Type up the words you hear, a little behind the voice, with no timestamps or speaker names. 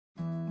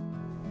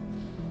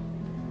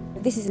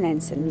This is an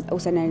ensign,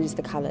 also known as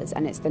the colours,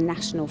 and it's the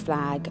national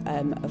flag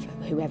of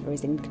whoever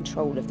is in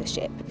control of the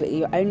ship. But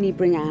you only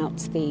bring out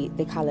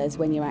the colours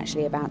when you're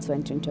actually about to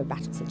enter into a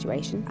battle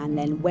situation, and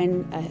then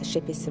when a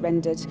ship is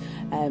surrendered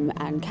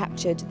and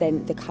captured,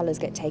 then the colours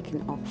get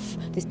taken off.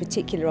 This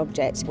particular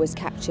object was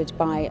captured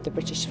by the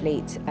British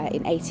fleet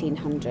in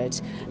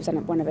 1800. It was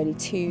one of only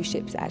 2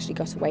 ships that actually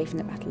got away from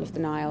the Battle of the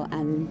Nile,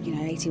 and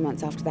 18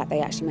 months after that they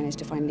actually managed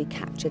to finally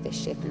capture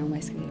this ship and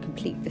almost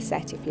complete the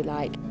set, if you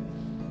like.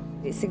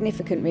 It's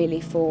significant really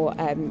for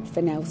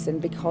Nelson,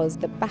 because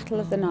the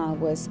Battle of the Nile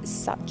was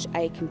such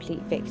a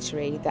complete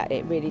victory that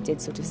it really did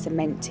sort of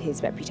cement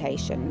his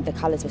reputation. The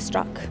colours were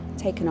struck,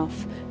 taken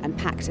off and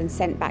packed and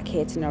sent back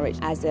here to Norwich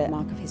as a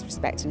mark of his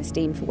respect and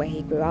esteem for where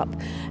he grew up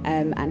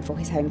and for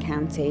his home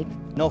county.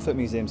 Norfolk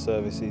Museum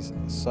Service is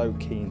so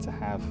keen to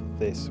have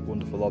this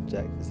wonderful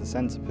object as the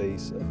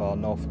centrepiece of our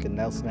Norfolk and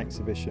Nelson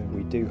exhibition.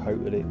 We do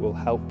hope that it will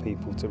help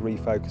people to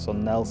refocus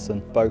on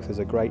Nelson, both as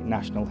a great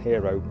national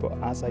hero but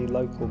as a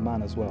local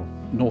man as well.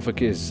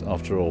 Norfolk is,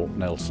 after all,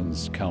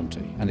 Nelson's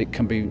county, and it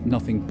can be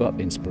nothing but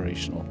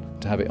inspirational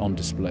to have it on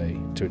display,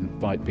 to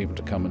invite people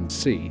to come and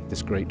see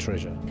this great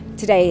treasure.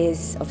 Today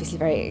is obviously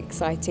very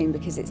exciting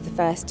because it's the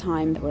first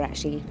time that we're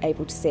actually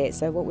able to see it.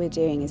 So what we're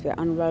doing is we're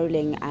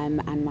unrolling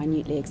and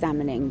minutely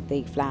examining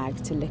the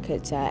flag to look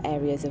at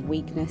areas of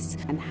weakness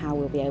and how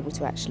we'll be able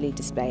to actually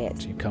display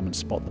it. You come and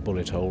spot the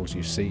bullet holes,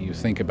 you see, you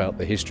think about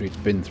the history it's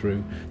been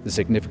through, the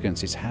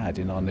significance it's had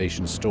in our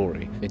nation's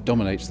story. It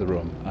dominates the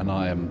room, and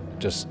I am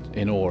just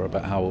in awe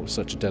about how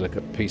such a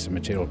delicate piece of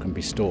material can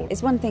be stored.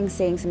 It's one thing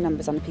seeing some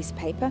numbers on a piece of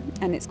paper,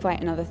 and it's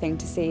quite another thing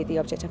to see the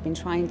object. I've been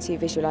trying to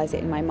visualise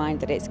it in my mind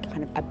that it's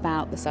kind of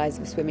about the size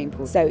of a swimming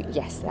pool. So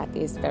yes, that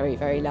is very,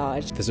 very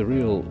large. There's a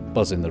real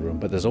buzz in the room,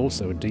 but there's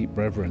also a deep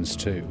reverence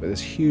too.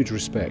 There's huge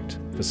respect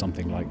for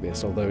something like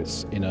this, although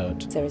it's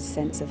inert. There is a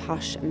sense of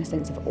hush and a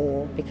sense of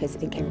awe, because I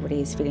think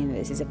everybody is feeling that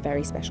this is a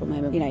very special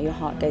moment. Your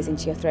heart goes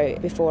into your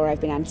throat. Before,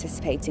 I've been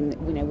anticipating,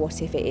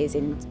 what if it is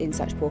in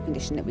such poor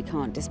condition that we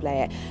can't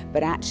display it,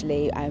 but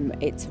actually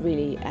it's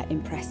really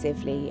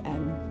impressively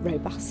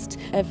robust.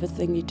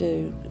 Everything you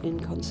do in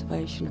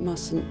conservation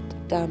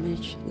mustn't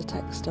damage the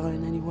textile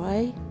in any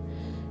way.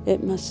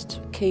 It must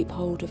keep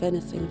hold of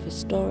anything of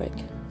historic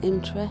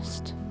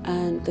interest,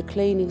 and the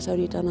cleaning's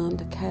only done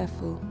under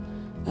careful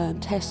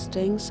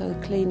testing, so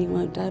the cleaning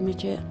won't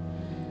damage it.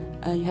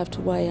 You have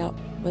to weigh up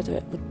whether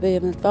it would be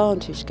an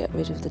advantage to get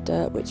rid of the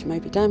dirt which may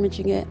be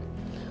damaging it,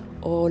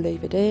 or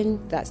leave it in.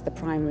 That's the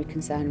primary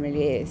concern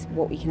really, is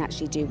what we can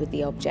actually do with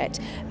the object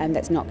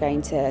that's not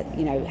going to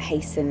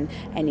hasten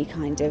any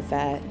kind of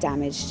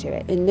damage to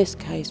it. In this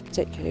case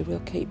particularly, we'll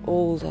keep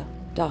all the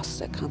dust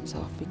that comes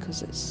off,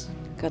 because it's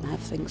going to have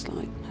things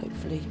like,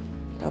 hopefully,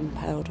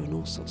 gunpowder and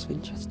all sorts of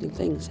interesting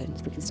things in.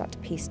 We can start to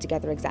piece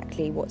together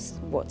exactly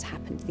what's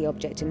happened to the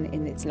object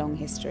in its long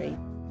history.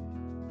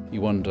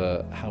 You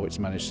wonder how it's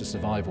managed to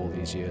survive all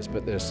these years,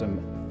 but there's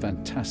some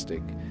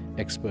fantastic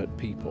expert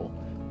people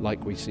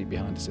like we see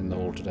behind us in the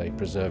hall today,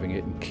 preserving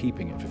it and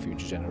keeping it for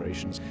future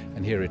generations.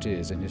 And here it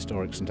is in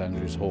historic St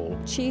Andrew's Hall.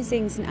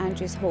 Choosing St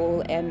Andrew's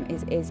Hall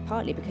is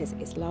partly because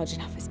it's large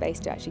enough a space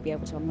to actually be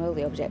able to unroll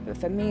the object, but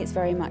for me it's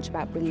very much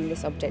about bringing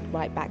this object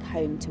right back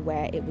home to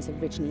where it was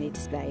originally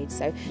displayed.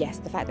 So yes,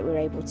 the fact that we're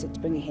able to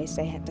bring it here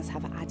today does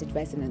have added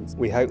resonance.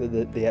 We hope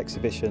that the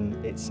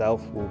exhibition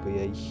itself will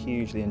be a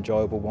hugely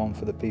enjoyable one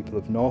for the people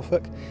of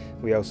Norfolk.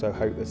 We also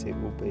hope that it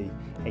will be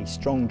a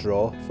strong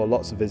draw for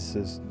lots of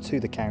visitors to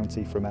the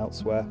county from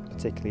elsewhere,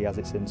 particularly as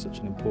it's in such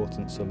an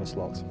important summer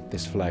slot.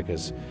 This flag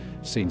has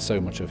seen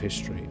so much of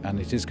history, and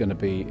it is going to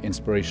be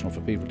inspirational for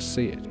people to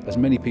see it. As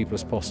many people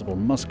as possible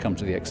must come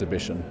to the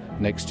exhibition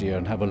next year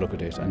and have a look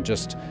at it and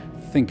just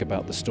think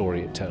about the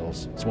story it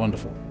tells. It's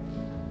wonderful.